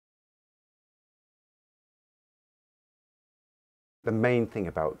The main thing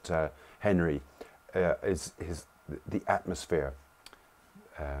about Henry is the atmosphere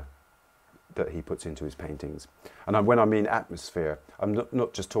that he puts into his paintings. And when I mean atmosphere, I'm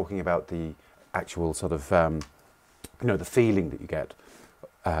not just talking about the actual sort of, the feeling that you get.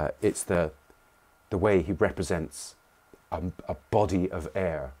 It's the way he represents a body of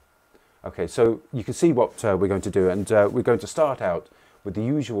air. Okay, so you can see what we're going to do, and we're going to start out with the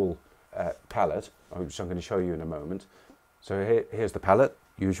usual palette, which I'm going to show you in a moment. So here's the palette,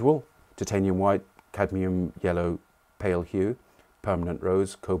 usual, titanium white, cadmium yellow, pale hue, permanent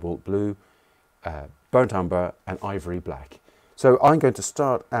rose, cobalt blue, burnt umber, and ivory black. So I'm going to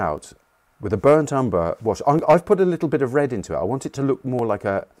start out with a burnt umber wash. I've put a little bit of red into it. I want it to look more like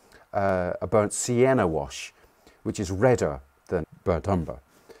a burnt sienna wash, which is redder than burnt umber.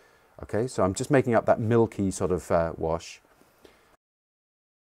 Okay, so I'm just making up that milky sort of wash.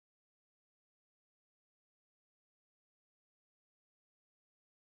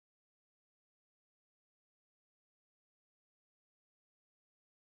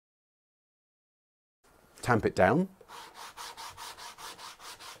 Tamp it down.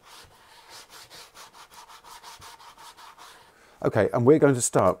 Okay, and we're going to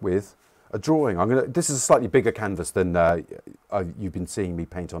start with a drawing. This is a slightly bigger canvas than you've been seeing me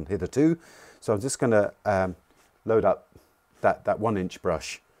paint on hitherto. So I'm just going to load up that 1-inch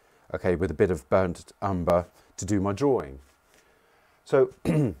brush, okay, with a bit of burnt umber to do my drawing. So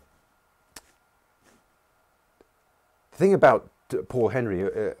the thing about poor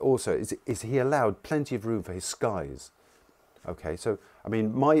Henry also is he allowed plenty of room for his skies. Okay, so I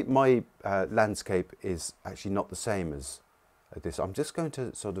mean my landscape is actually not the same as this. I'm just going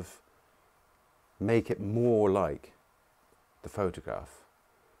to sort of make it more like the photograph.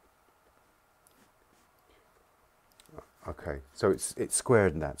 Okay, so it's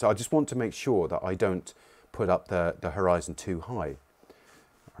squared in that. So I just want to make sure that I don't put up the horizon too high.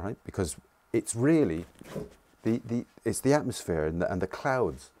 All right, because it's really it's the atmosphere and the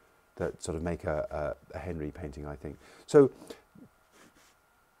clouds that sort of make a Henry painting, I think. So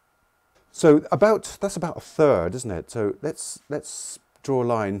that's about a third, isn't it? So let's draw a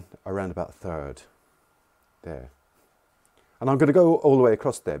line around about a third there, and I'm going to go all the way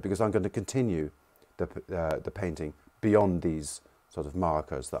across there because I'm going to continue the painting beyond these sort of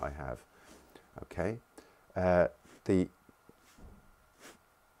markers that I have. Okay,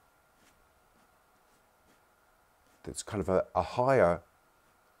 it's kind of a higher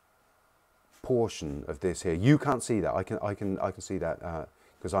portion of this here. You can't see that. I can see that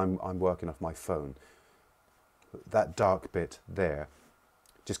because I'm working off my phone. That dark bit there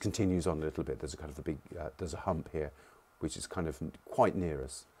just continues on a little bit. There's a kind of a big there's a hump here, which is kind of quite near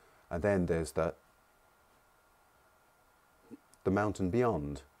us, and then there's the mountain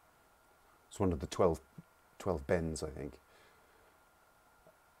beyond. It's one of the 12 bends, I think,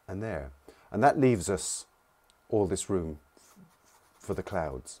 and that leaves us all this room for the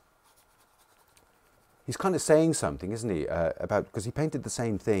clouds. He's kind of saying something, isn't he, because he painted the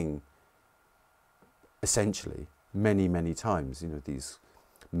same thing essentially many times, these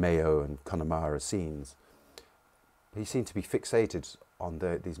Mayo and Connemara scenes. He seemed to be fixated on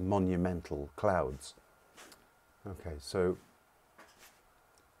these monumental clouds. Okay, so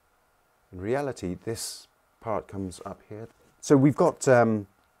in reality this part comes up here. So we've got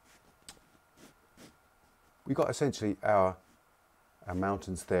essentially our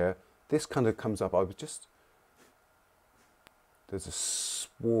mountains there. This kind of comes up, there's a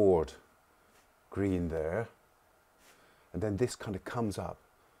sward green there, and then this kind of comes up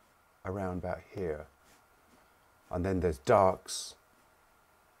around about here, and then there's darks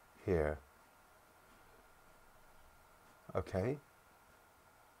here. Okay,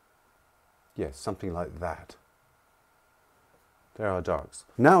 yes, something like that. There are darks.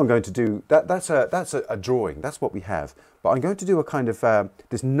 Now I'm going to do that. That's a drawing. That's what we have. But I'm going to do a kind of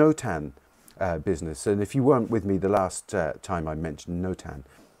this notan business. And if you weren't with me the last time I mentioned notan,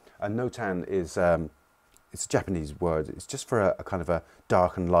 and notan is it's a Japanese word. It's just for a kind of a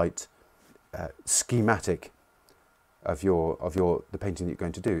dark and light schematic of the painting that you're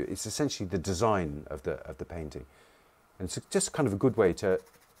going to do. It's essentially the design of the painting, and it's just kind of a good way to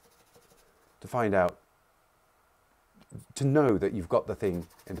find out, to know that you've got the thing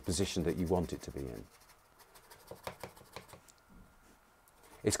in the position that you want it to be in.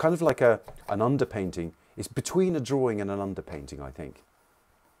 It's kind of like an underpainting. It's between a drawing and an underpainting, I think.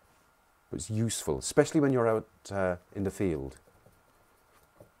 But it's useful, especially when you're out in the field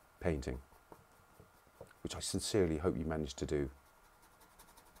painting, which I sincerely hope you managed to do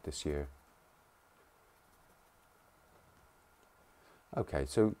this year. Okay,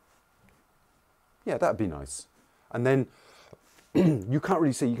 so yeah, that'd be nice. And then you can't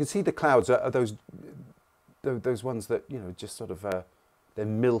really see. You can see the clouds are those ones that, you know, just sort of they're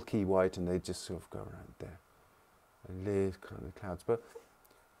milky white and they just sort of go around there. And these kind of clouds. But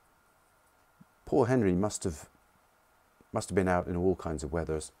Paul Henry must have been out in all kinds of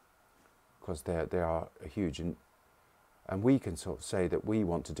weathers, because they are huge, and we can sort of say that we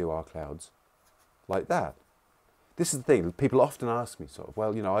want to do our clouds like that. This is the thing, people often ask me sort of,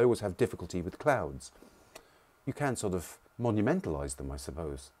 well, you know, I always have difficulty with clouds. You can sort of monumentalize them, I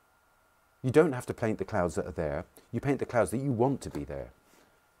suppose. You don't have to paint the clouds that are there, you paint the clouds that you want to be there.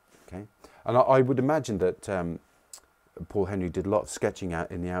 Okay? And I would imagine that Paul Henry did a lot of sketching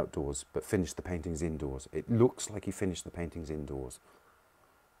out in the outdoors, but finished the paintings indoors. It looks like he finished the paintings indoors.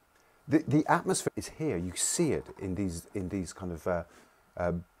 The atmosphere is here. You see it in these kind of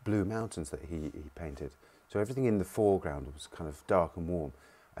blue mountains that he painted. So everything in the foreground was kind of dark and warm,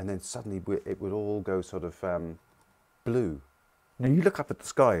 and then suddenly it would all go sort of blue. Now you look up at the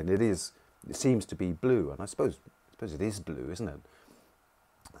sky and it seems to be blue, and I suppose it is blue, isn't it?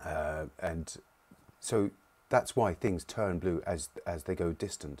 And so that's why things turn blue as they go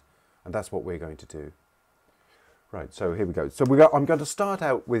distant, and that's what we're going to do. Right, so here we go. So I'm going to start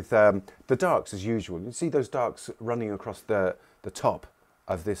out with the darks as usual. You see those darks running across the top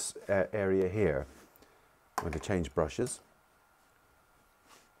of this area here. I'm going to change brushes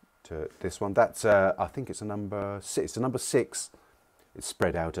to this one. That's I think it's a number 6. It's a number 6. It's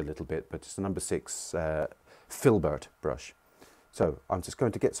spread out a little bit, but it's a number 6 filbert brush. So I'm just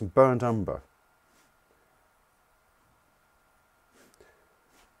going to get some burnt umber.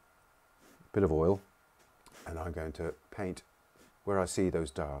 Bit of oil. And I'm going to paint where I see those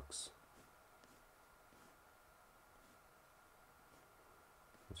darks.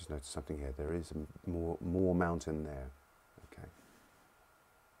 I just noticed something here. There is more mountain there. Okay.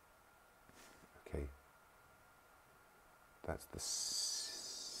 Okay. That's the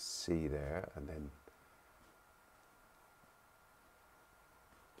sea there, and then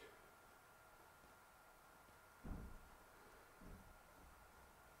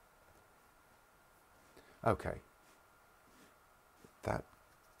okay, that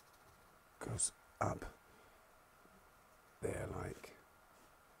goes up there like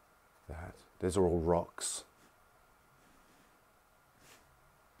that. Those are all rocks.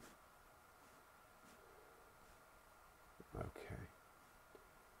 Okay.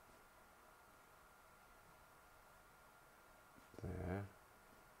 There.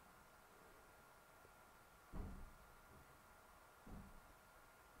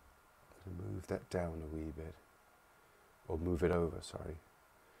 Move that down a wee bit, or move it over, sorry.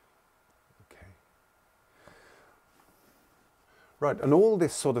 Okay. Right, and all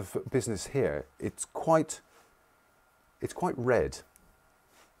this sort of business here, it's quite red.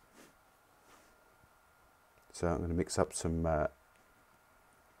 So I'm going to mix up some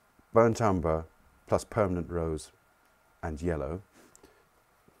burnt umber plus permanent rose and yellow.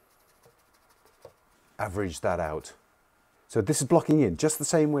 Average that out. So this is blocking in, just the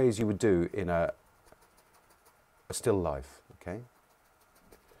same way as you would do in a still life, okay?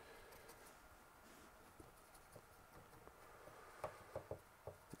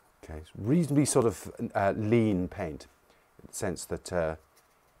 Okay, it's reasonably sort of lean paint, in the sense that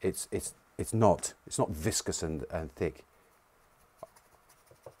it's not viscous and thick.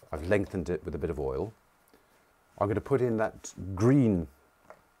 I've lengthened it with a bit of oil. I'm going to put in that green,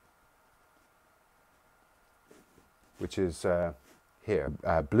 which is here,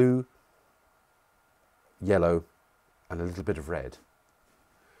 blue, yellow, and a little bit of red.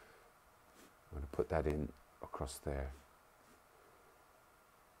 I'm going to put that in across there.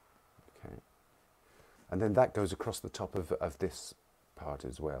 Okay. And then that goes across the top of this part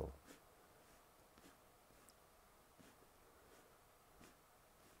as well.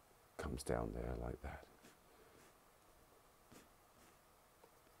 Comes down there like that.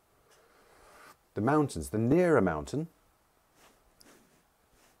 The mountains, the nearer mountain,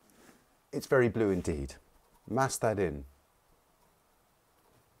 it's very blue indeed. Mass that in.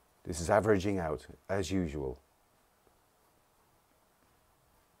 This is averaging out as usual.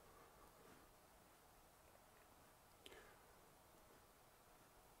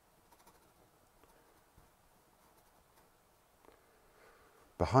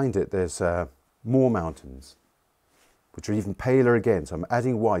 Behind it there's more mountains, which are even paler again. So I'm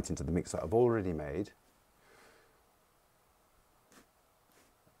adding white into the mix that I've already made.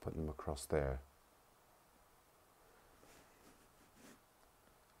 Put them across there.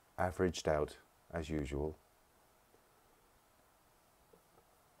 Averaged out as usual.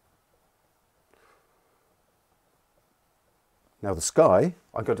 Now the sky,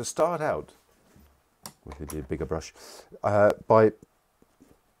 I'm going to start out with a bigger brush, by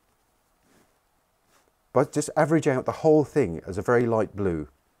just averaging out the whole thing as a very light blue.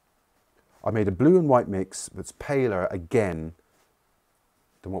 I made a blue and white mix that's paler again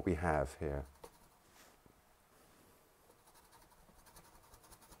than what we have here.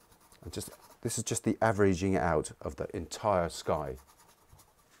 And this is just the averaging out of the entire sky.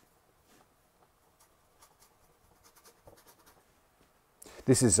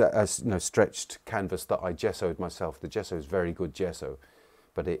 This is a stretched canvas that I gessoed myself. The gesso is very good gesso,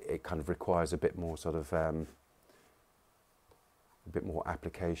 but it kind of requires a bit more sort of a bit more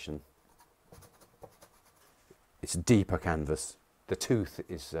application. It's a deeper canvas. The tooth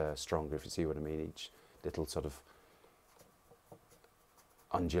is stronger, if you see what I mean. Each little sort of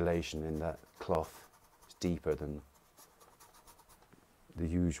undulation in that cloth is deeper than the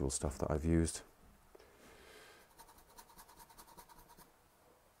usual stuff that I've used.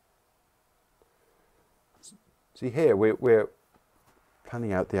 See here, we're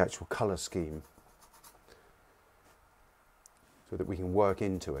planning out the actual colour scheme so that we can work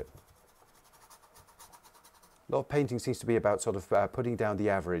into it. A lot of painting seems to be about sort of putting down the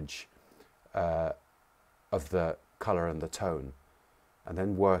average of the colour and the tone, and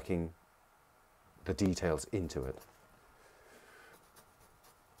then working the details into it.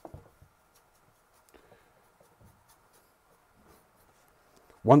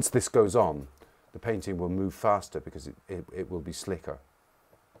 Once this goes on, the painting will move faster because it will be slicker.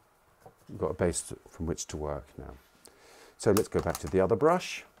 We've got a base from which to work now. So let's go back to the other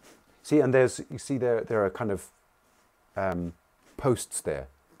brush. See, and you see there are kind of posts there.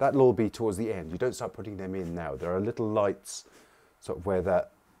 That'll all be towards the end. You don't start putting them in now. There are little lights sort of where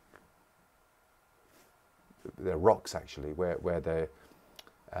they're rocks actually, where the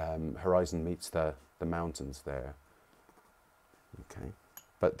horizon meets the mountains there. Okay.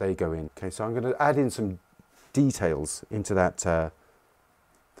 But they go in. Okay, so I'm going to add in some details into that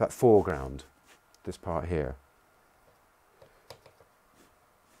that foreground, this part here.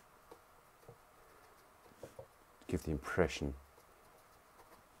 Give the impression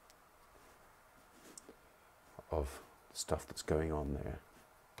of the stuff that's going on there.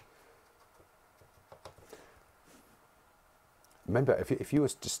 Remember, if you were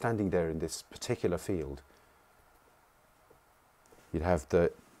just standing there in this particular field, you'd have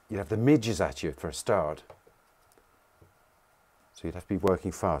the midges at you for a start. So you'd have to be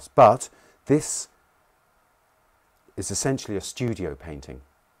working fast. But this is essentially a studio painting.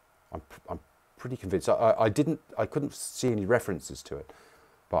 I'm pretty convinced. I couldn't see any references to it,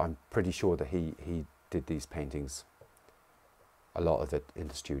 but I'm pretty sure that he did these paintings, a lot of it in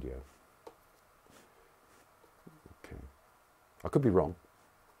the studio. Okay. I could be wrong.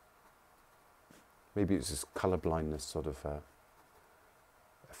 Maybe it was his colour blindness sort of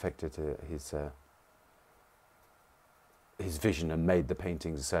affected his vision and made the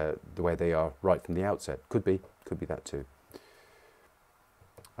paintings the way they are right from the outset. Could be that too.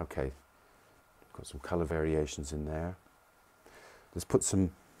 Okay, got some colour variations in there. Let's put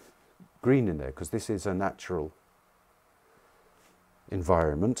some green in there because this is a natural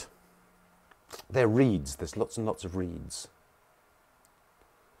environment. They're reeds. There's lots and lots of reeds.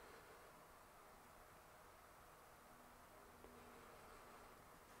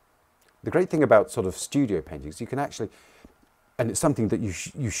 The great thing about sort of studio paintings, you can actually, and it's something that you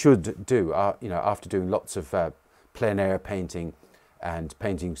should do, after doing lots of plein air painting and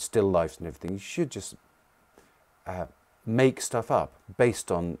painting still lifes and everything, you should just make stuff up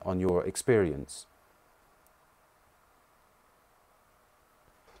based on your experience.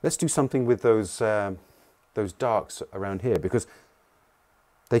 Let's do something with those darks around here, because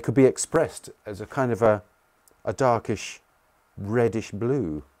they could be expressed as a kind of a darkish reddish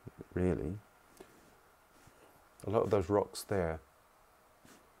blue. Really, a lot of those rocks there,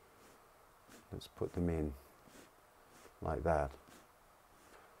 let's put them in like that.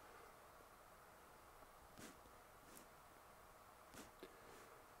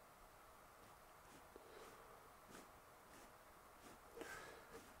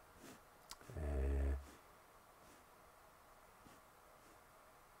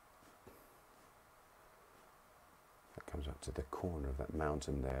 That comes up to the corner of that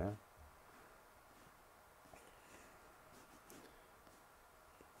mountain there.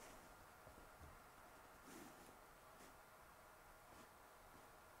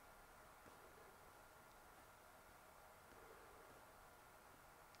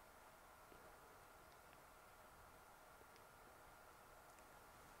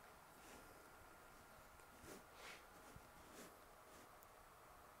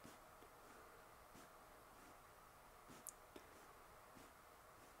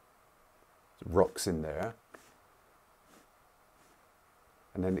 rocks in there.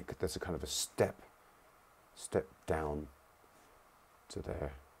 And then there's a kind of a step down to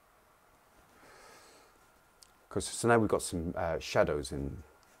there. So now we've got some shadows in.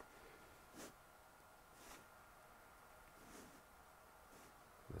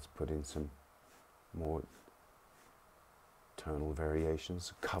 Let's put in some more tonal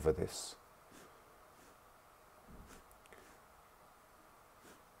variations, cover this.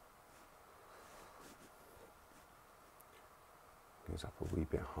 Goes up a wee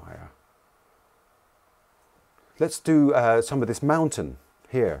bit higher. Let's do some of this mountain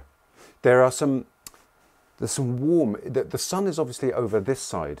here. There's some warm, the sun is obviously over this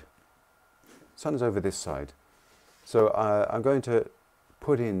side. Sun is over this side. So I'm going to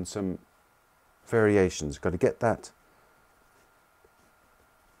put in some variations. Got to get that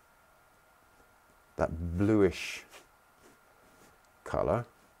bluish colour.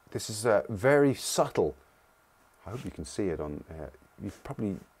 This is very subtle. I hope you can see it on, you've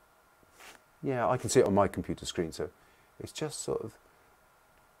probably, yeah, I can see it on my computer screen, so it's just sort of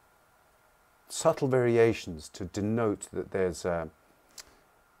subtle variations to denote that there's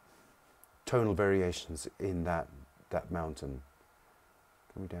tonal variations in that mountain.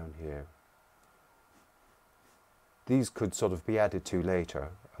 Coming down here. These could sort of be added to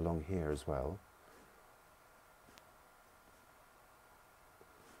later along here as well.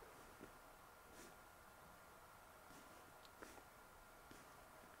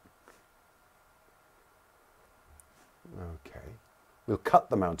 Okay, we'll cut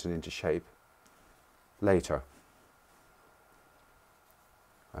the mountain into shape later.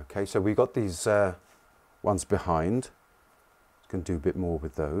 Okay, so we've got these ones behind. Can do a bit more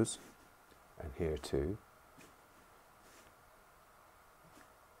with those, and here too.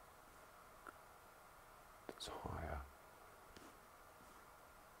 It's higher.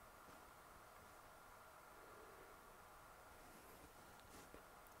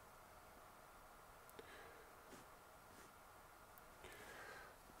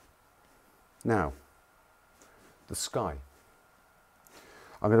 Now, the sky.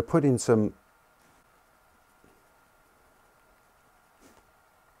 I'm going to put in some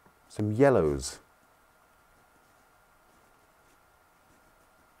yellows.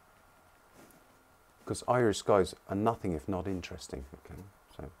 Because Irish skies are nothing if not interesting. Okay,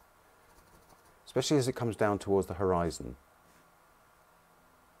 so especially as it comes down towards the horizon.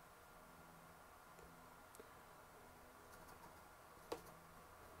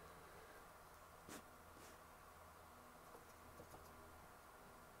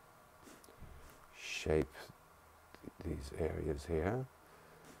 Shape these areas here.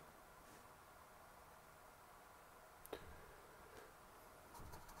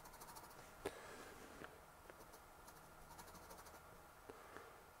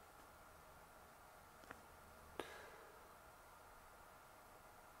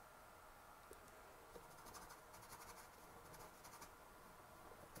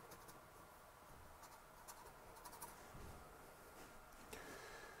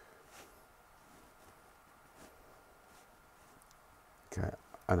 Okay,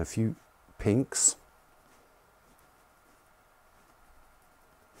 and a few pinks.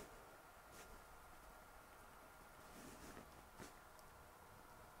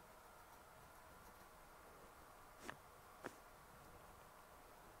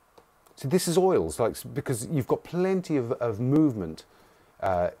 So this is oils, like, because you've got plenty of movement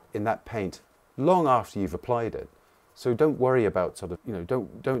in that paint long after you've applied it. So don't worry about sort of, you know,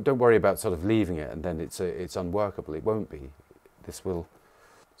 don't worry about sort of leaving it and then it's unworkable. It won't be. This will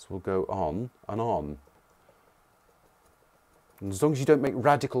go on and on. And as long as you don't make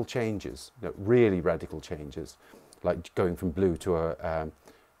radical changes, you know, really radical changes, like going from blue to a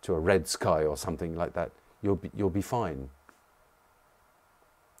red sky or something like that, you'll be fine.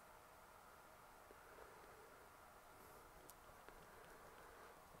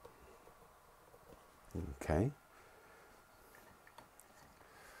 Okay.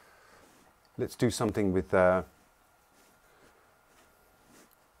 Let's do something with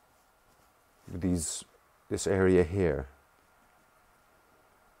this area here.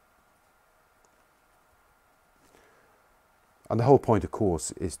 And the whole point, of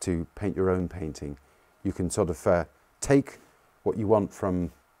course, is to paint your own painting. You can sort of take what you want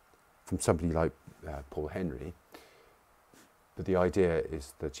from somebody like Paul Henry, but the idea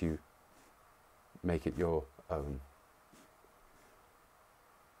is that you make it your own.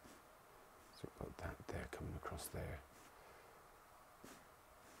 So we've got that there coming across there.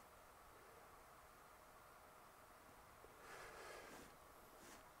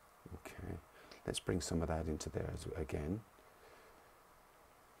 Okay, let's bring some of that into there again.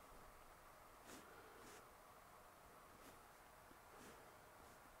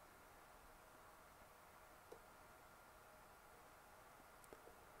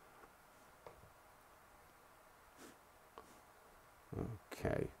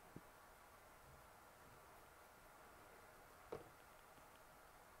 Okay.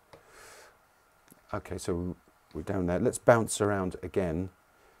 Okay, so we're down there. Let's bounce around again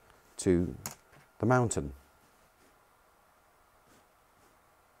to the mountain.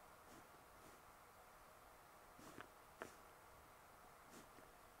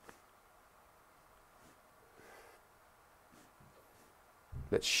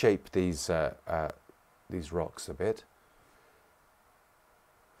 Let's shape these rocks a bit.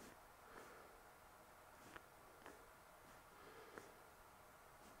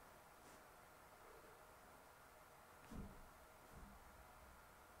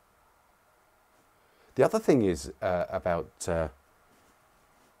 The other thing is about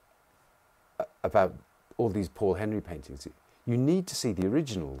all these Paul Henry paintings, you need to see the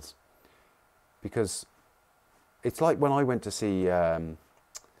originals, because it's like when I went to see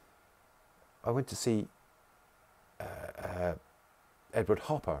Edward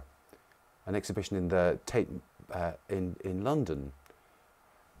Hopper, an exhibition in the Tate in London,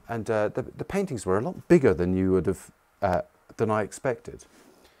 and the paintings were a lot bigger than you would have than I expected,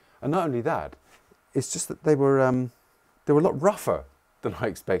 and not only that, it's just that they were a lot rougher than I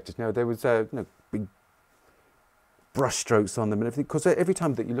expected. You know, there was big brush strokes on them and everything, because every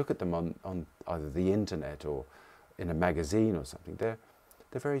time that you look at them on either the internet or in a magazine or something, they're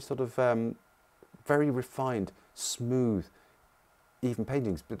very sort of very refined, smooth, even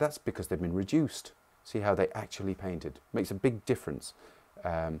paintings. But that's because they've been reduced. See how they actually painted. Makes a big difference.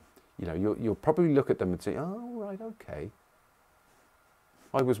 You know, you'll probably look at them and say, oh, right, okay.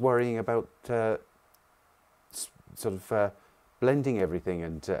 I was worrying about sort of blending everything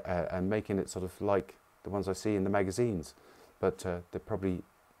and making it sort of like the ones I see in the magazines, but they're probably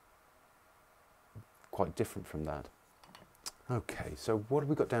quite different from that. Okay, so what have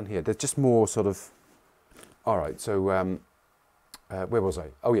we got down here? There's just more sort of, all right, so where was I?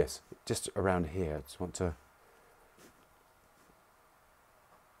 Oh yes, just around here. I just want to,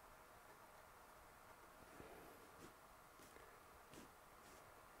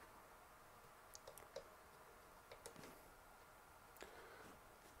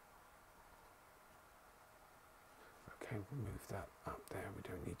 okay, we'll move that up there. We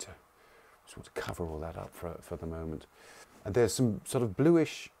don't need to, just want to cover all that up for the moment. And there's some sort of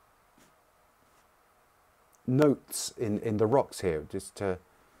bluish notes in the rocks here. Just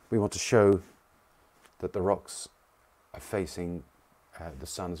we want to show that the rocks are facing the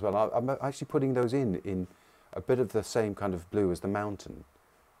sun as well. I'm actually putting those in a bit of the same kind of blue as the mountain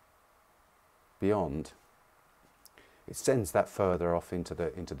beyond. It sends that further off into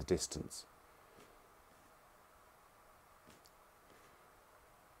the distance.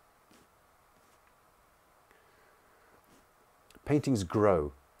 Paintings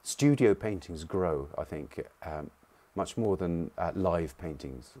grow. Studio paintings grow, I think, much more than live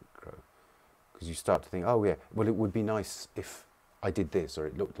paintings grow. Because you start to think, oh yeah, well it would be nice if I did this, or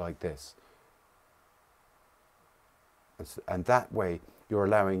it looked like this. And that way you're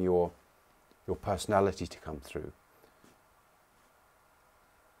allowing your personality to come through.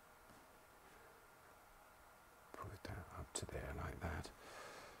 Pull it down up to there like that.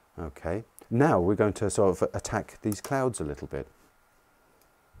 Okay, now we're going to sort of attack these clouds a little bit.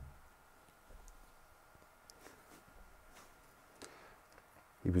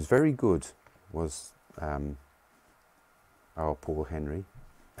 He was very good, was our Paul Henry,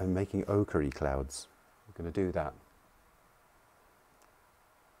 and making ochre-y clouds. We're going to do that.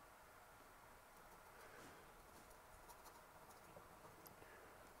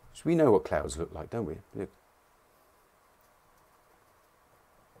 So we know what clouds look like, don't we? Look.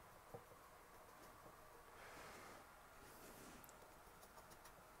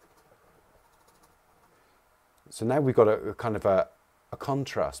 So now we've got a kind of a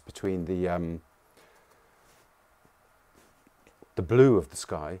contrast between the blue of the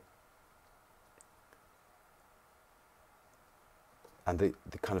sky and the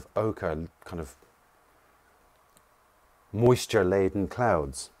kind of ochre, kind of moisture-laden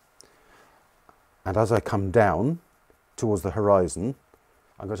clouds. And as I come down towards the horizon,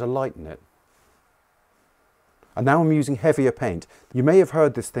 I'm going to lighten it. And now I'm using heavier paint. You may have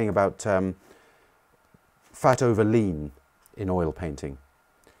heard this thing about fat over lean in oil painting.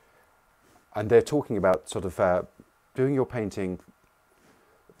 And they're talking about sort of doing your painting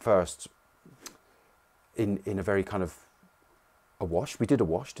first in a very kind of a wash. We did a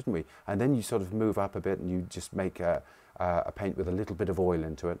wash, didn't we? And then you sort of move up a bit and you just make a paint with a little bit of oil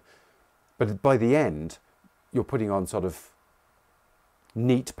into it. But by the end, you're putting on sort of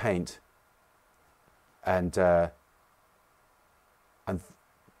neat paint, and the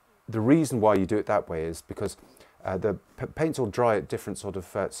reason why you do it that way is because The paints will dry at different sort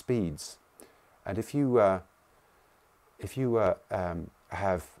of speeds, and if you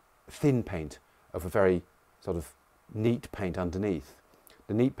have thin paint of a very sort of neat paint underneath,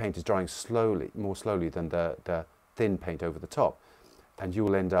 the neat paint is drying slowly, more slowly than the thin paint over the top, and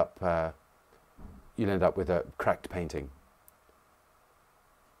you'll end up with a cracked painting.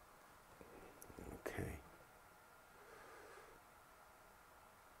 Okay.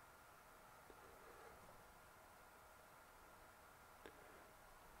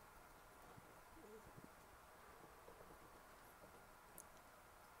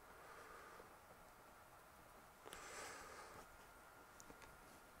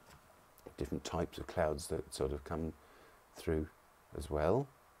 Different types of clouds that sort of come through as well.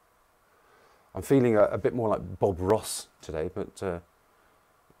 I'm feeling a bit more like Bob Ross today, but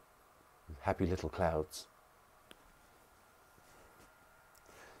happy little clouds.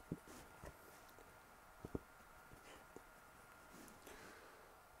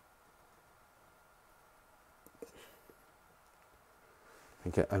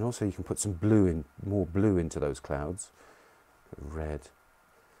 Okay, and also you can put some blue in, more blue into those clouds, red.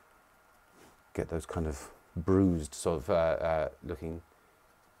 Get those kind of bruised sort of looking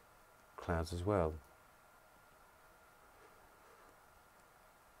clouds as well.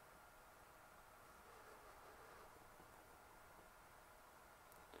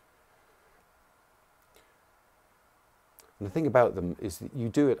 And the thing about them is that you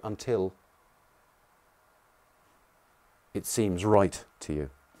do it until it seems right to you.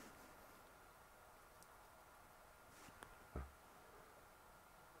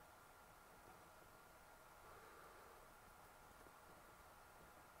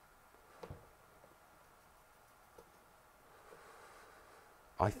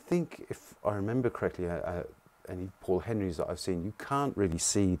 I think, if I remember correctly, any Paul Henrys that I've seen, you can't really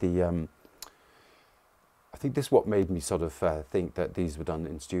see the... I think this is what made me sort of think that these were done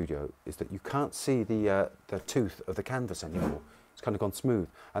in studio, is that you can't see the tooth of the canvas anymore. It's kind of gone smooth.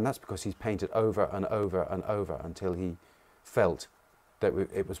 And that's because he's painted over and over and over until he felt that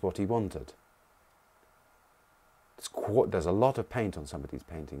it was what he wanted. There's a lot of paint on some of these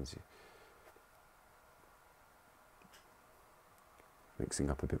paintings.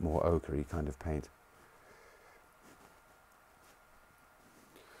 Mixing up a bit more ochre-y kind of paint.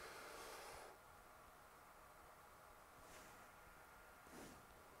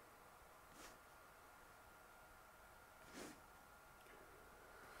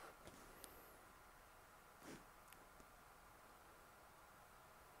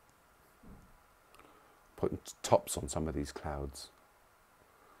 Putting tops on some of these clouds.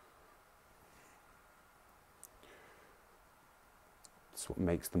 That's what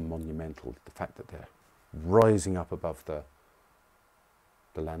makes them monumental, the fact that they're rising up above the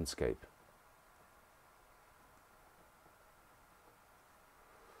landscape.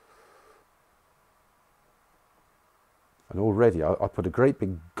 And already I put a great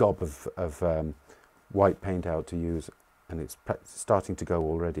big gob of white paint out to use, and it's starting to go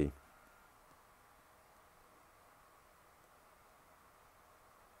already.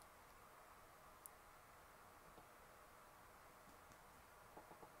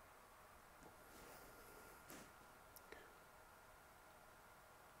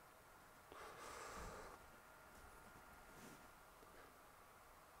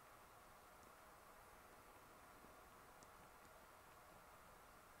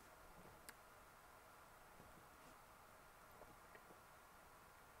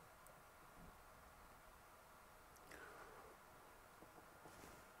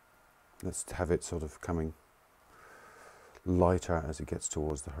 Let's have it sort of coming lighter as it gets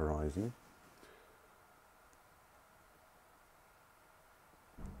towards the horizon.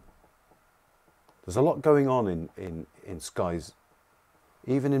 There's a lot going on in skies.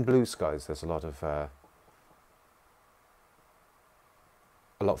 Even in blue skies, there's a lot of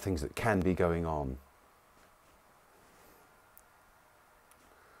things that can be going on.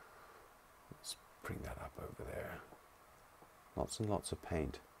 Let's bring that up over there. Lots and lots of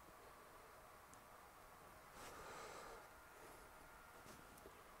paint.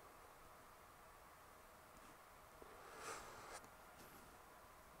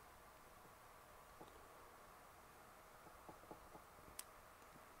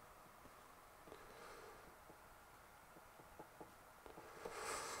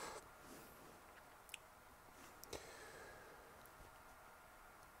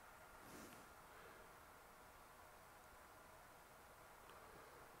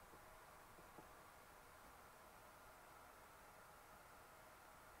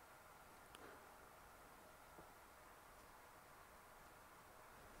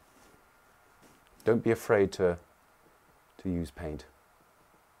 Don't be afraid to to use paint.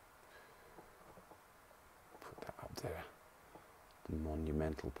 Put that up there, the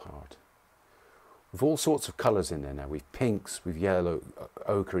monumental part. With all sorts of colours in there now. We've pinks, we've yellow,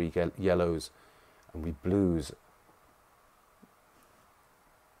 ochre yellows, and we've blues.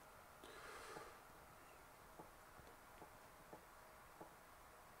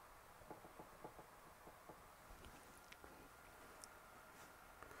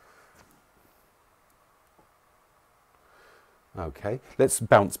 Okay, let's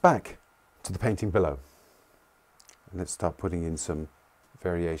bounce back to the painting below. And let's start putting in some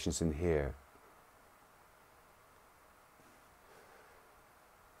variations in here.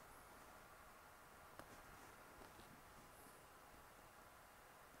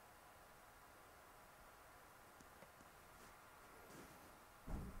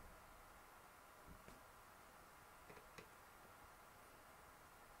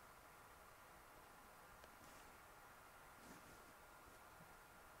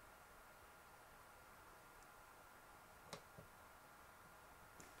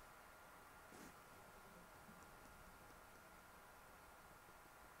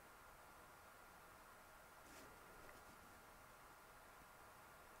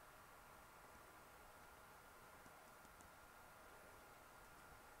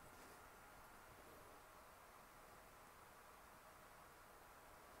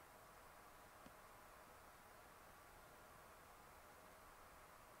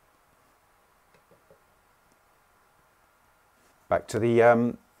 Back to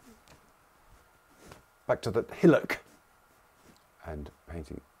the hillock and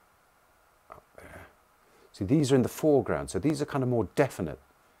painting up there. See, these are in the foreground, so these are kind of more definite,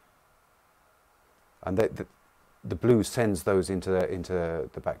 and the blue sends those into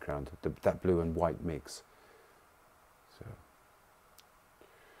the background. That blue and white mix. So.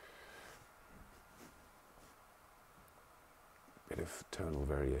 Bit of tonal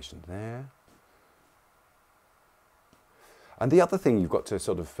variation there. And the other thing you've got to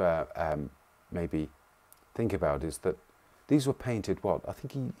sort of maybe think about is that these were painted, what, I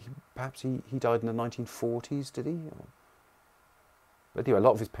think perhaps he died in the 1940s, did he? But anyway, a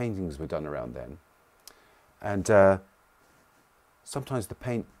lot of his paintings were done around then. And sometimes the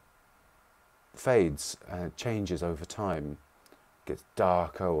paint fades, changes over time, gets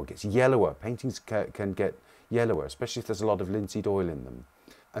darker or gets yellower. Paintings can get yellower, especially if there's a lot of linseed oil in them.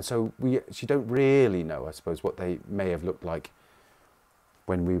 And so you don't really know, I suppose, what they may have looked like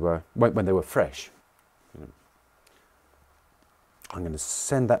when they were fresh. I'm going to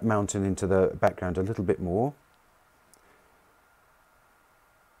send that mountain into the background a little bit more,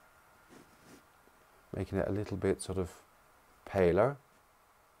 making it a little bit sort of paler.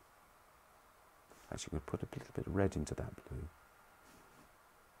 Actually, I'm going to put a little bit of red into that blue.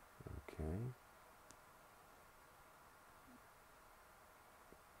 Okay.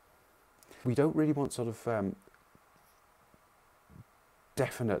 We don't really want sort of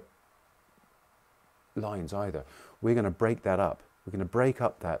definite lines either. We're going to break that up. We're going to break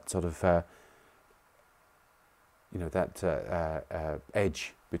up that sort of, that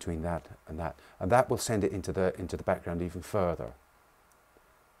edge between that, and that will send it into the background even further.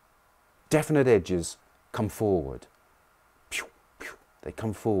 Definite edges come forward. Pew, pew. They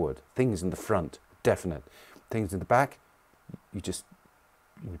come forward. Things in the front, definite. Things in the back, you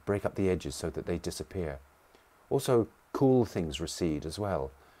break up the edges so that they disappear. Also, cool things recede as well.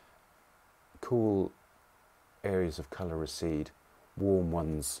 Cool areas of colour recede. Warm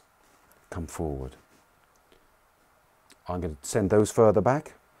ones come forward. I'm going to send those further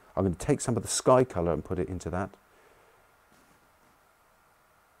back. I'm going to take some of the sky colour and put it into that.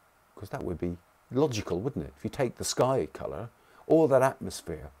 Because that would be logical, wouldn't it? If you take the sky colour, all that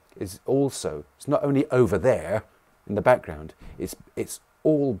atmosphere is also, it's not only over there in the background, it's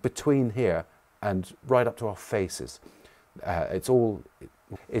all between here and right up to our faces. It's all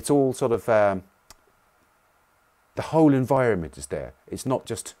sort of, the whole environment is there. It's not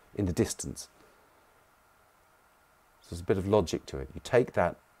just in the distance. So there's a bit of logic to it. You take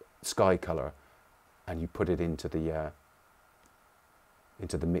that sky colour and you put it into the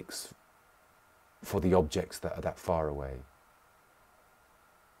mix for the objects that are that far away.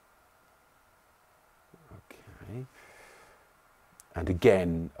 Okay. And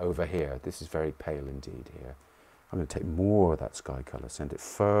again, over here, this is very pale indeed here. I'm going to take more of that sky colour, send it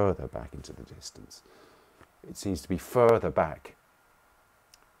further back into the distance. It seems to be further back.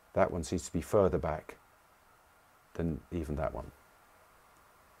 That one seems to be further back than even that one.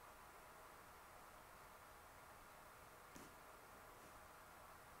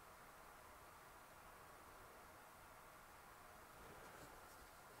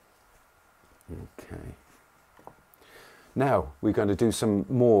 Okay. Now we're going to do some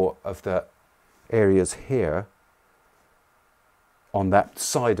more of the areas here on that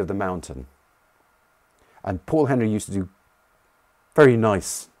side of the mountain. And Paul Henry used to do very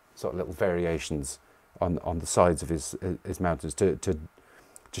nice sort of little variations on the sides of his mountains to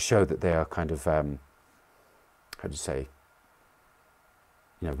show that they are kind of, how do you say,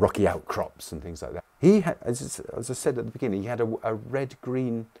 you know, rocky outcrops and things like that. He had, as I said at the beginning, he had a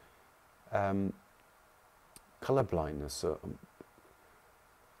red-green colour blindness.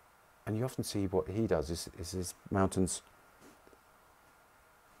 And you often see what he does is his mountains,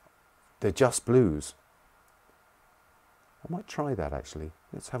 they're just blues. I might try that actually.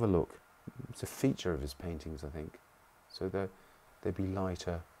 Let's have a look. It's a feature of his paintings, I think. So they'd be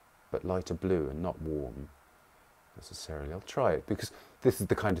lighter, but lighter blue and not warm necessarily. I'll try it because this is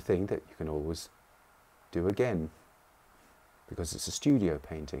the kind of thing that you can always do again because it's a studio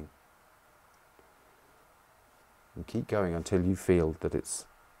painting. And keep going until you feel that it's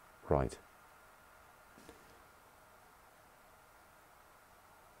right.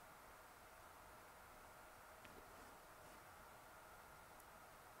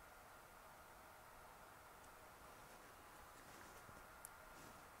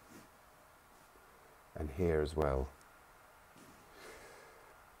 And here as well.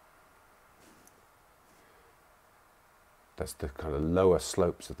 That's the kind of lower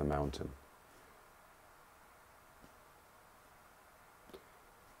slopes of the mountain.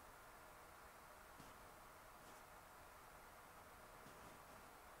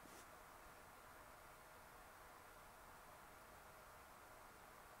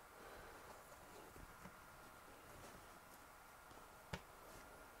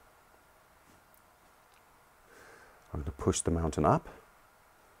 I'm going to push the mountain up.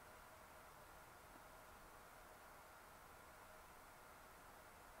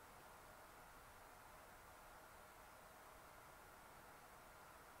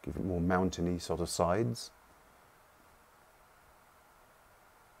 Give it more mountainy sort of sides.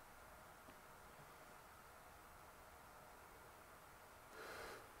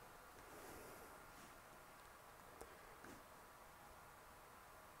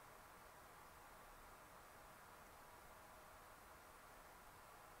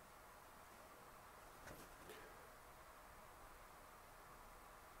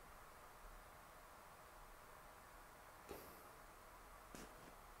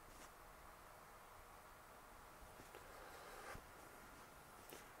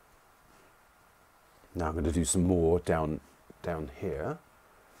 Now I'm going to do some more down here.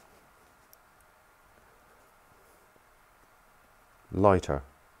 Lighter,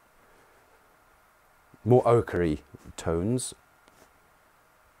 more ochre-y tones.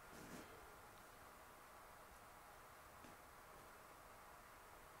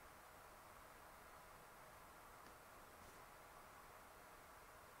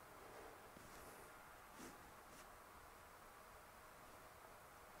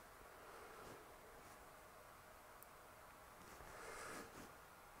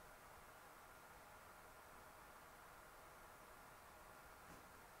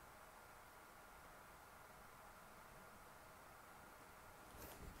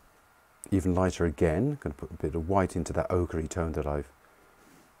 Even lighter again. Going to put a bit of white into that ochre tone that I've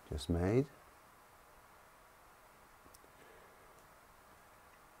just made.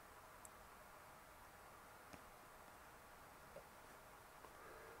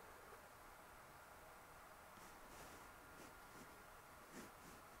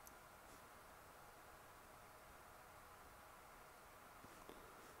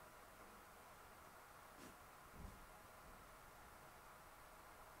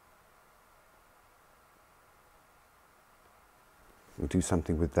 We'll do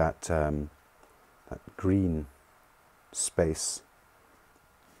something with that, that green space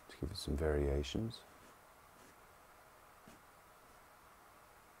to give it some variations.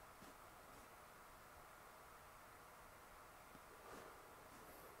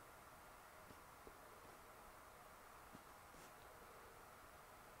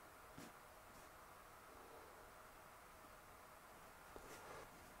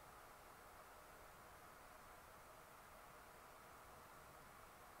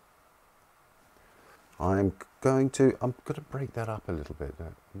 I'm going to break that up a little bit.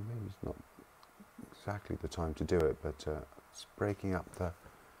 Maybe it's not exactly the time to do it, but it's breaking up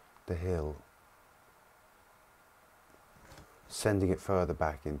the hill, sending it further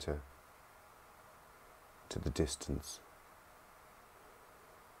back into the distance.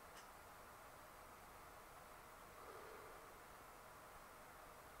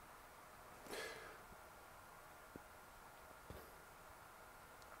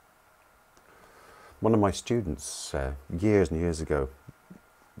 One of my students years and years ago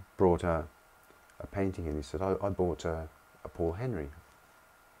brought a painting in. He said, I bought a Paul Henry.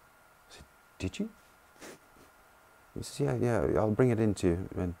 I said, did you? He says, yeah, I'll bring it into you.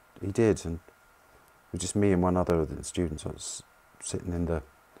 And he did, and it was just me and one other of the students. I was sitting in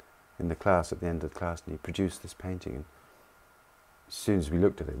the class at the end of the class, and he produced this painting. And as soon as we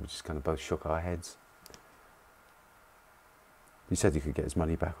looked at it, we just kind of both shook our heads. He said he could get his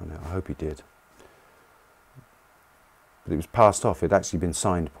money back on it. I hope he did. But it was passed off. It had actually been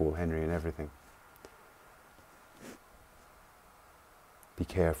signed Paul Henry and everything. Be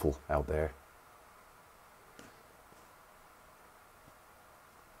careful out there.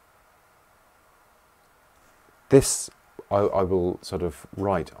 This I will sort of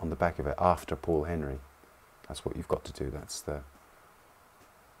write on the back of it after Paul Henry. That's what you've got to do. It's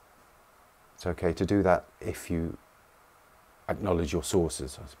okay to do that if you acknowledge your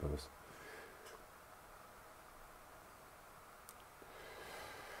sources, I suppose.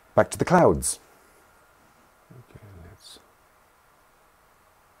 Back to the clouds. Okay,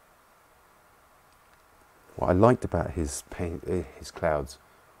 what I liked about his clouds,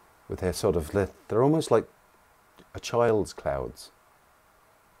 with their sort of, they're almost like a child's clouds.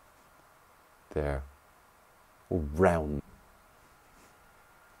 They're all round.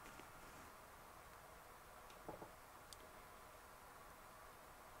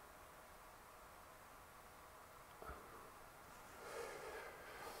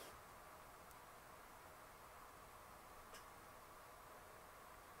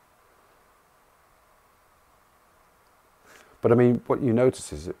 But I mean, what you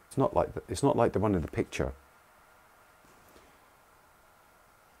notice is it's not like the one in the picture.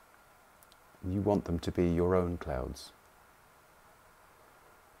 You want them to be your own clouds.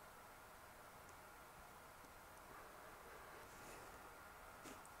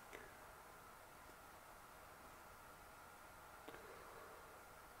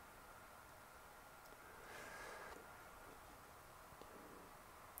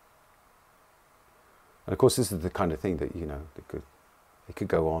 And of course, this is the kind of thing that, you know, it could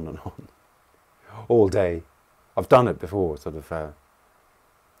go on and on all day. I've done it before, sort of.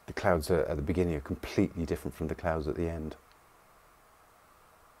 The clouds at the beginning are completely different from the clouds at the end.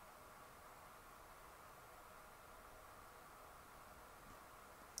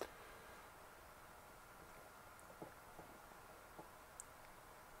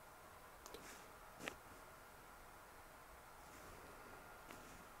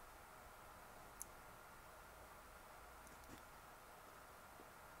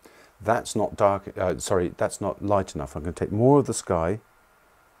 That's not dark, sorry, that's not light enough. I'm going to take more of the sky,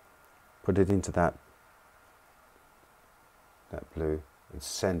 put it into that blue, and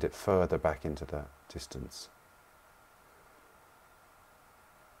send it further back into the distance.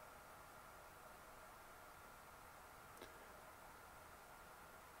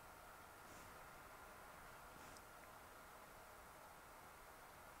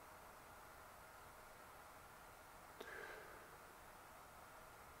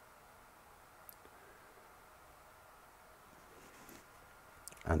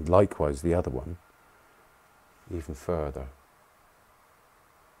 And likewise the other one, even further.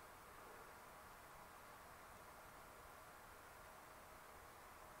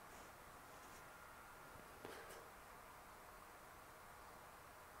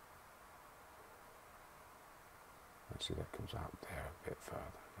 Actually, that comes out there a bit further,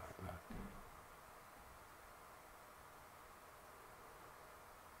 like that.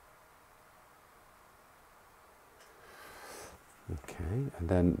 Okay, and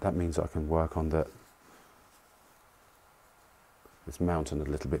then that means I can work on this mountain a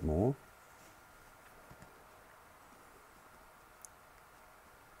little bit more.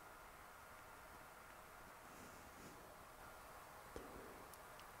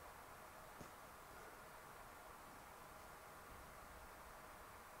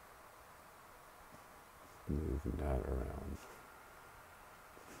 Moving that around.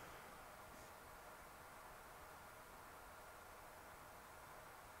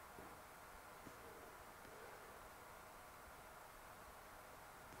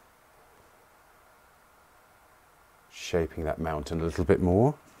 Shaping that mountain a little bit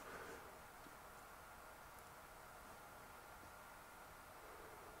more.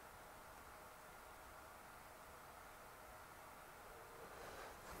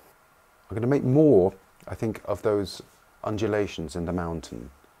 I'm going to make more, I think, of those undulations in the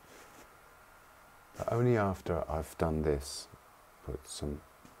mountain. But only after I've done this, put some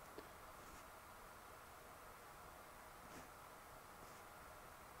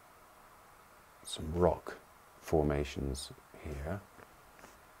rock formations here.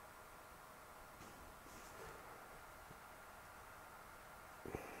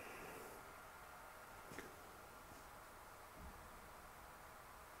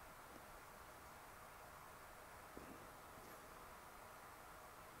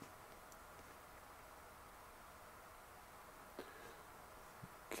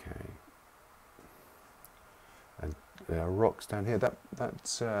 there are rocks down here.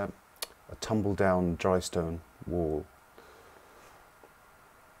 That's a tumble down dry stone wall.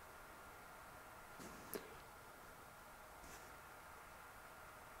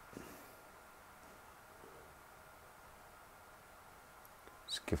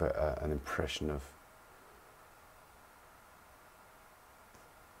 Just give it an impression of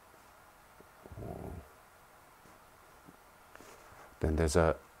wall. Then there's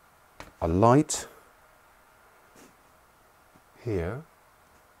a light here.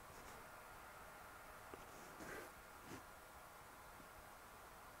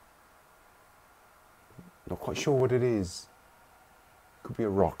 Not quite sure what it is. Could be a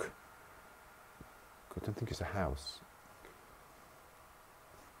rock. I don't think it's a house.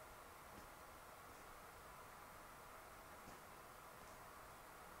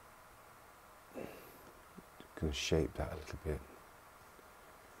 Going to shape that a little bit.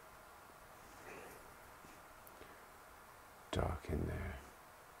 Dark in there.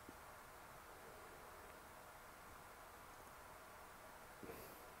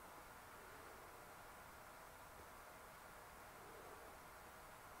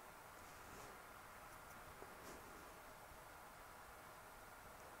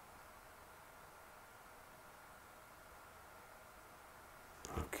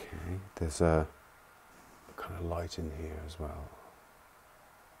 Okay, there's a kind of light in here as well.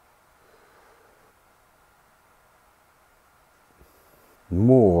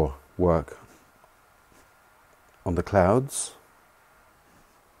 More work on the clouds.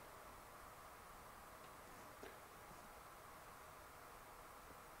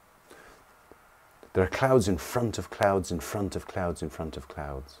 There are clouds in front of clouds, in front of clouds, in front of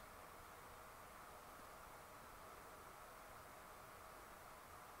clouds.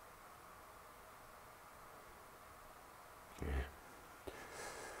 Yeah.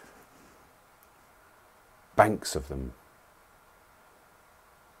 Banks of them.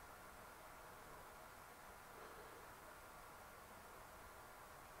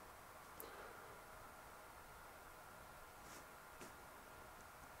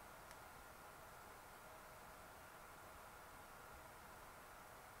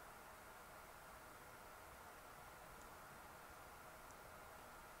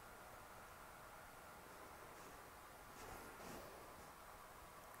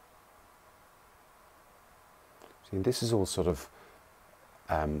 And this is all sort of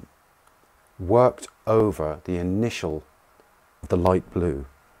worked over the initial of the light blue.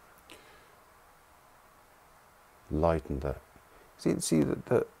 Lightened it. See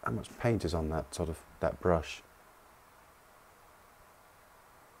how much paint is on that sort of that brush.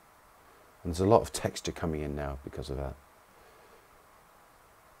 And there's a lot of texture coming in now because of that.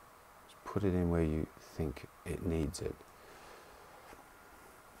 Just put it in where you think it needs it.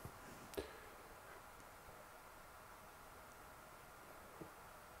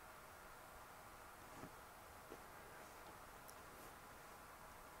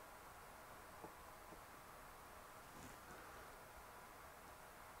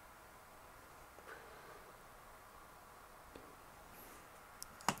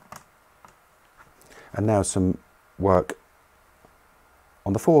 And now some work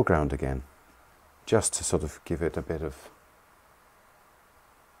on the foreground again, just to sort of give it a bit of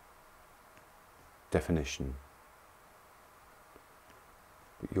definition.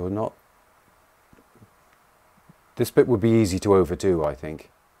 But you're not... This bit would be easy to overdo, I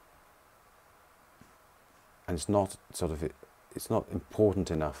think. And it's not sort of... It's not important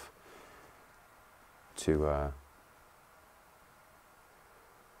enough to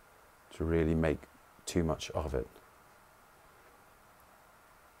really make too much of it.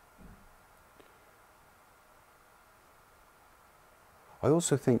 I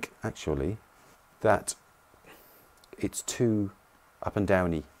also think, actually, that it's too up and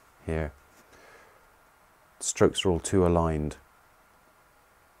downy here. The strokes are all too aligned.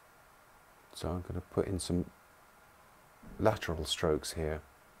 So I'm going to put in some lateral strokes here.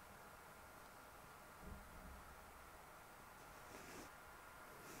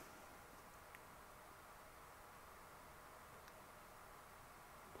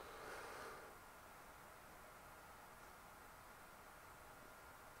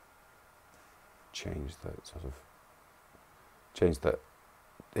 Change the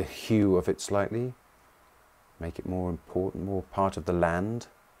hue of it slightly, make it more important, more part of the land.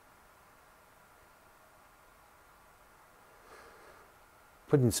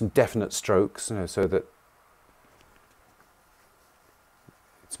 Put in some definite strokes, so that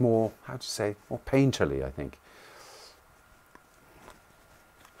it's more, how to say, more painterly, I think.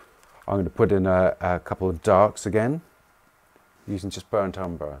 I'm going to put in a couple of darks again, using just burnt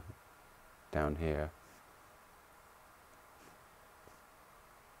umber down here.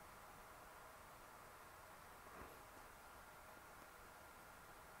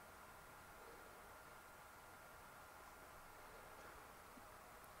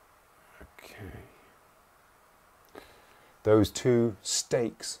 Okay. Those two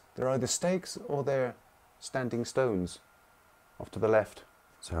stakes, they're either stakes or they're standing stones off to the left.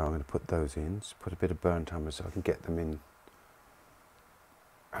 So I'm going to put those in, just put a bit of burnt umber so I can get them in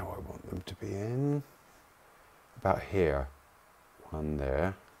how I want them to be in. About here. One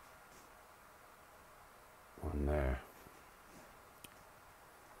there. One there.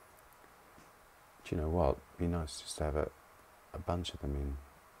 Do you know what? It'd be nice just to have a bunch of them in.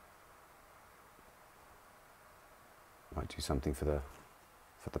 Might do something for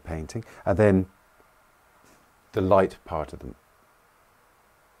the painting. And then the light part of them.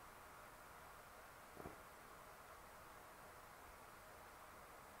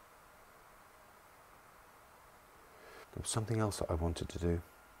 There was something else that I wanted to do.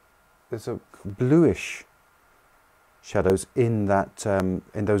 There's a bluish shadows in that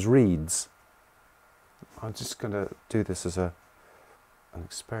in those reeds. I'm just going to do this as an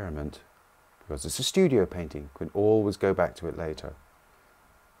experiment because it's a studio painting. You can always go back to it later.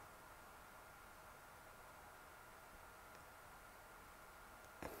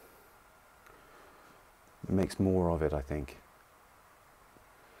 It makes more of it, I think,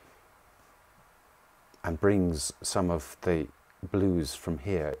 and brings some of the blues from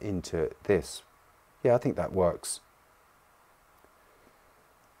here into this. Yeah, I think that works.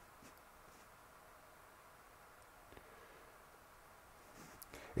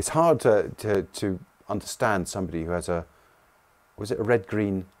 It's hard to understand somebody who has was it a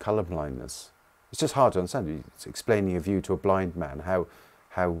red-green colour blindness? It's just hard to understand. It's explaining a view to a blind man,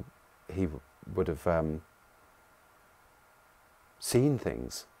 how he would have seen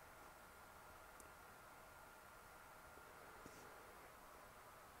things.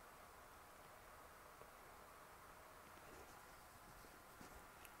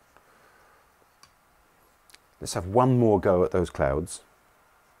 Let's have one more go at those clouds.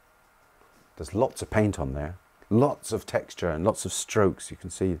 There's lots of paint on there, lots of texture and lots of strokes, you can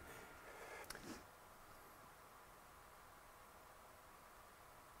see.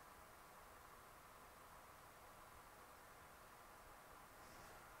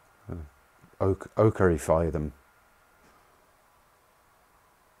 Ochreify them.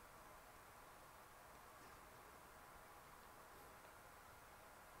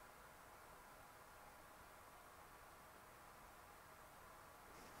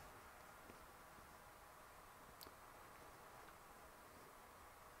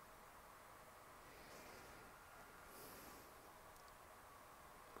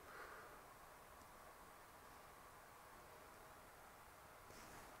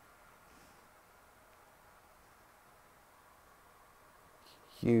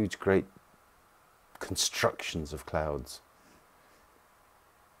 Huge, great constructions of clouds.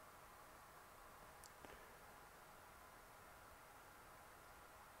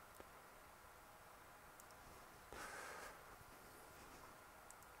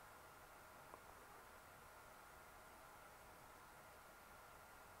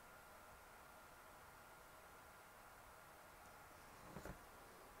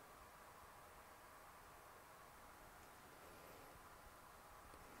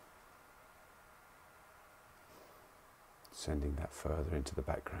 Sending that further into the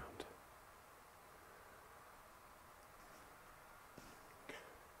background.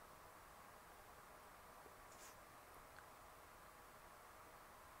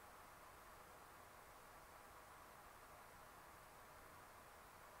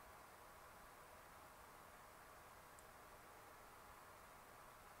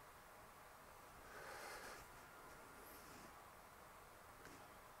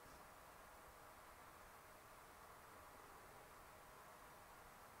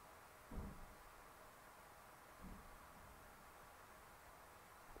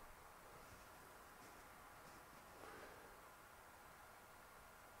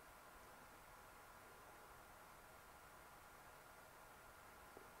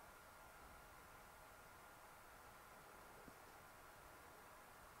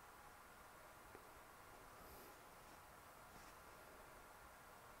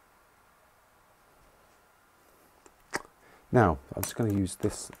 Now, I'm just going to use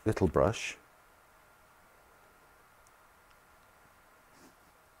this little brush.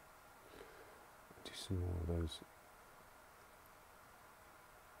 Do some more of those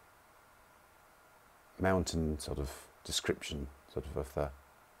mountain sort of description, sort of the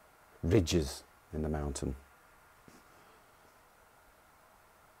ridges in the mountain.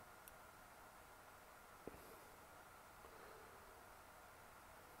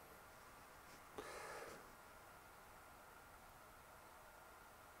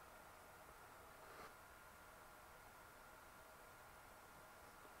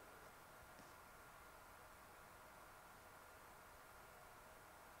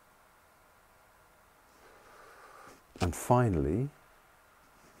 And finally,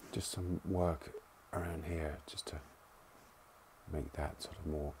 just some work around here, just to make that sort of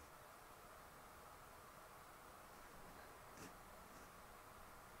more.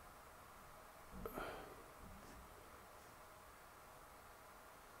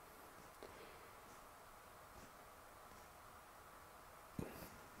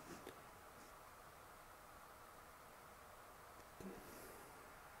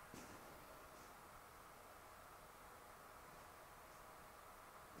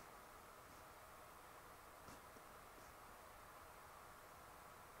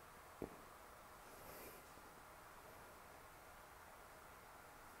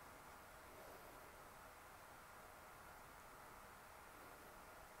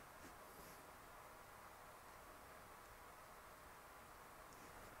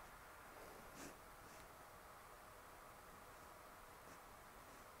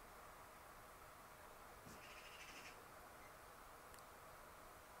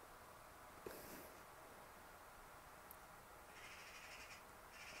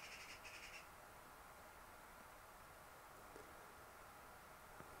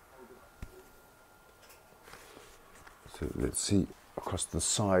 So let's see across the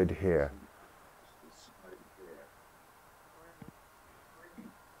side here.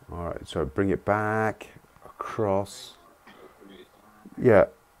 All right, so bring it back across. Yeah,